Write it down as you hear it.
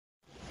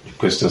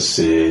Question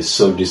says,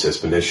 solve this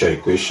exponential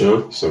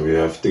equation. So we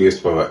have 3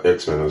 raised to the power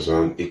x minus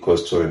 1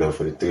 equals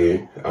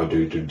 243. How do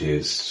we do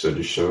this?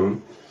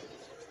 Solution.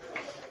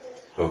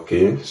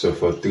 Okay, so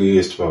for 3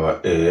 raised to the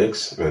power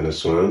x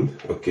minus 1,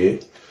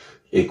 okay,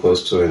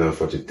 equals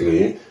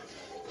 243.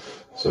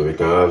 So we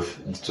can have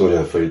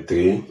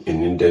 243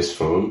 in index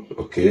form,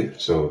 okay.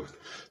 So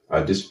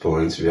at this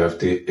point, we have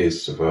 3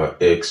 raised to the power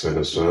x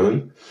minus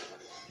 1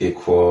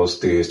 equals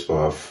 3 raised to the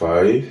power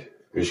 5,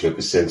 which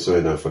represents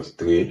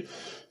 243.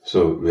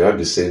 So we have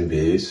the same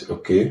base,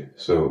 okay.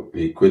 So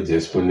we equate the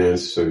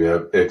exponents. So we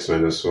have x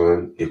minus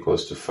 1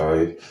 equals to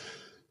 5.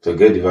 To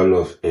get the value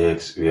of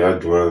x, we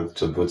add 1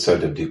 to both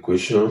sides of the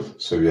equation.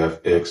 So we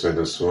have x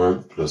minus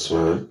 1 plus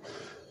 1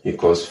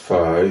 equals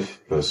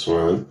 5 plus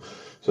 1.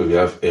 So we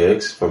have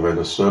x for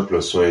minus 1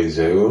 plus 1 is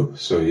 0.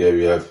 So here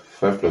we have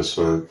 5 plus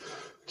 1,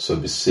 so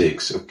be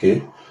 6,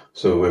 okay.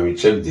 So when we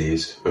check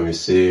this, when we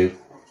say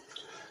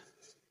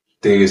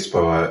 3 raised to the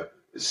power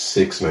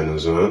 6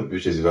 minus 1,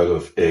 which is the value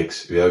of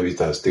x, we have it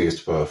as 3 raised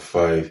to the power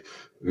 5,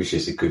 which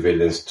is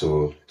equivalent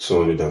to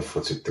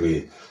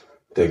 243.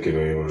 Thank you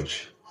very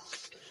much.